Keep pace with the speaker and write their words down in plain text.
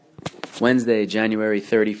Wednesday, January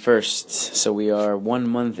 31st. So we are 1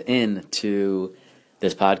 month in to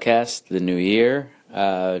this podcast, the new year.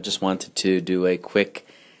 Just wanted to do a quick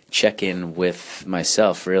check-in with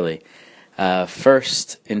myself, really.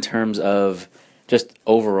 First, in terms of just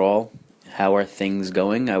overall, how are things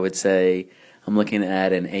going? I would say I'm looking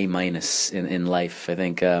at an A- in life. I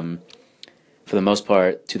think for the most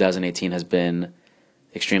part, 2018 has been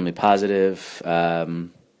extremely positive.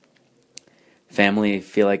 Family,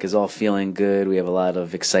 feel like, is all feeling good. We have a lot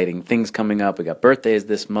of exciting things coming up. We got birthdays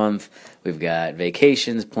this month. We've got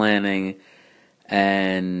vacations planning,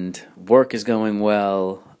 and work is going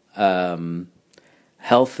well.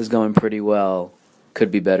 Health is going pretty well. Could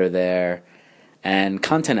be better there. And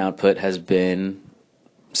content output has been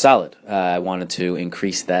solid. I wanted to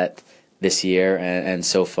increase that this year, and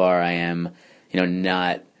so far I am,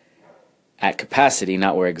 not at capacity,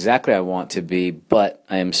 not where exactly I want to be, but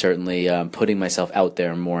I am certainly putting myself out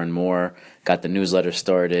there more and more. Got the newsletter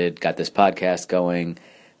started, got this podcast going,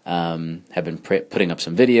 have been putting up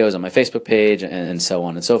some videos on my Facebook page, and so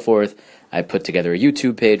on and so forth. I put together a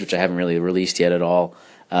YouTube page, which I haven't really released yet at all,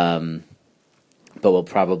 but we'll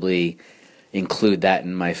probably include that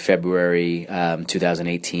in my February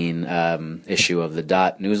 2018 issue of the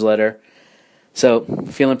Dot newsletter. So,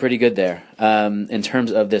 feeling pretty good there. In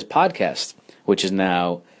terms of this podcast, which is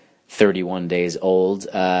now 31 days old,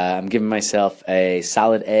 I'm giving myself a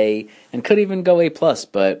solid A, and could even go A+,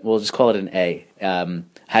 but we'll just call it an A.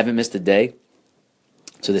 Haven't missed a day.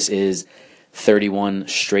 So this is 31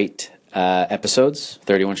 straight episodes,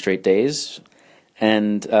 31 straight days,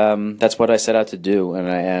 and that's what I set out to do, and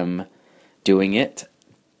I am doing it.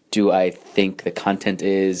 Do I think the content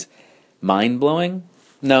is mind-blowing?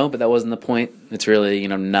 No, but that wasn't the point. It's really,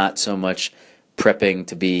 not so much prepping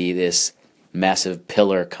to be this massive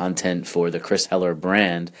pillar content for the Chris Heller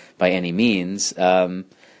brand by any means. I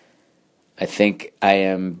think I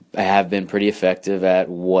have been pretty effective at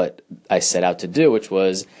what I set out to do, which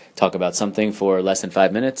was talk about something for less than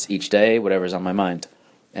 5 minutes each day, whatever's on my mind.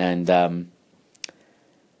 And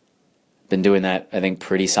been doing that, I think,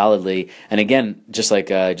 pretty solidly. And again, just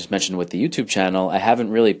like I just mentioned with the YouTube channel, I haven't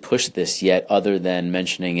really pushed this yet other than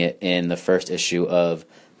mentioning it in the first issue of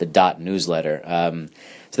the Dot newsletter.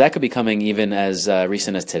 So that could be coming even as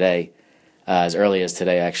recent as today, as early as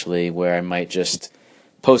today, actually, where I might just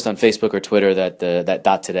post on Facebook or Twitter that that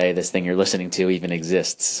Dot Today, this thing you're listening to, even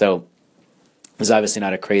exists. So there's obviously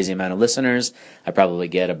not a crazy amount of listeners. I probably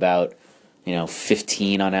get about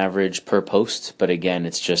 15 on average per post, but again,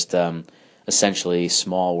 it's just essentially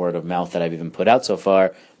small word of mouth that I've even put out so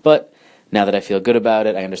far. But now that I feel good about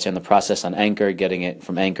it, I understand the process on Anchor, getting it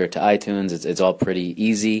from Anchor to iTunes. It's all pretty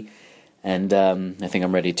easy, and I think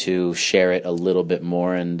I'm ready to share it a little bit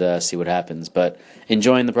more and see what happens. But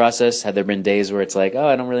enjoying the process. Had there been days where it's like,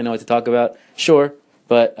 I don't really know what to talk about? Sure,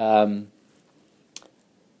 but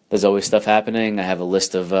there's always stuff happening. I have a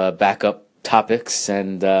list of backup topics,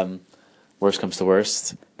 and worst comes to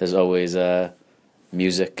worst, there's always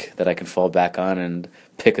music that I can fall back on and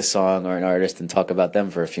pick a song or an artist and talk about them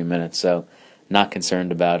for a few minutes. So not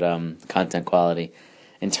concerned about content quality.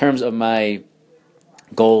 In terms of my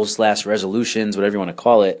goals / resolutions, whatever you want to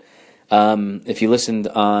call it, if you listened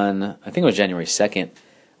on, I think it was January 2nd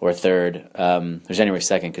or 3rd, it was January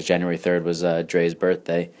 2nd because January 3rd was Dre's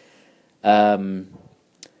birthday,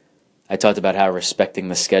 I talked about how respecting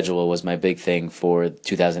the schedule was my big thing for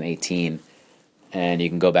 2018. And you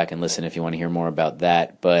can go back and listen if you want to hear more about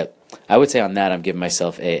that. But I would say on that, I'm giving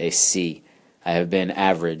myself a C. I have been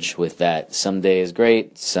average with that. Some days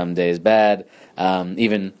great, some days bad.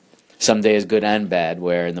 Even some days good and bad,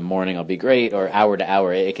 where in the morning I'll be great, or hour to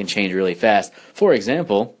hour, it can change really fast. For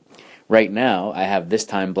example, right now, I have this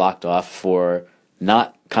time blocked off for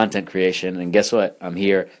not content creation. And guess what? I'm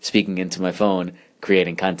here speaking into my phone,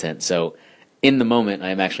 creating content. So in the moment, I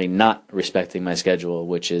am actually not respecting my schedule,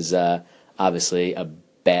 which is obviously a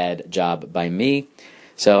bad job by me.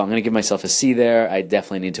 So I'm going to give myself a C there. I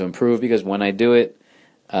definitely need to improve because when I do it,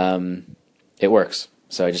 it works.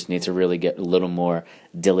 So I just need to really get a little more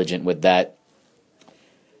diligent with that.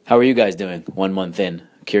 How are you guys doing 1 month in?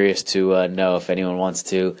 Curious to know if anyone wants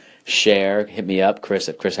to share. Hit me up,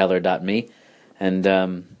 chris@chrisheller.me. And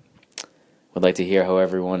would like to hear how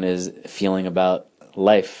everyone is feeling about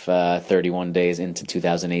life 31 days into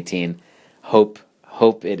 2018.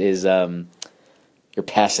 Hope it is you're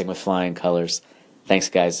passing with flying colors. Thanks,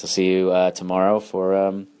 guys. I'll see you tomorrow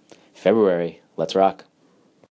for February. Let's rock.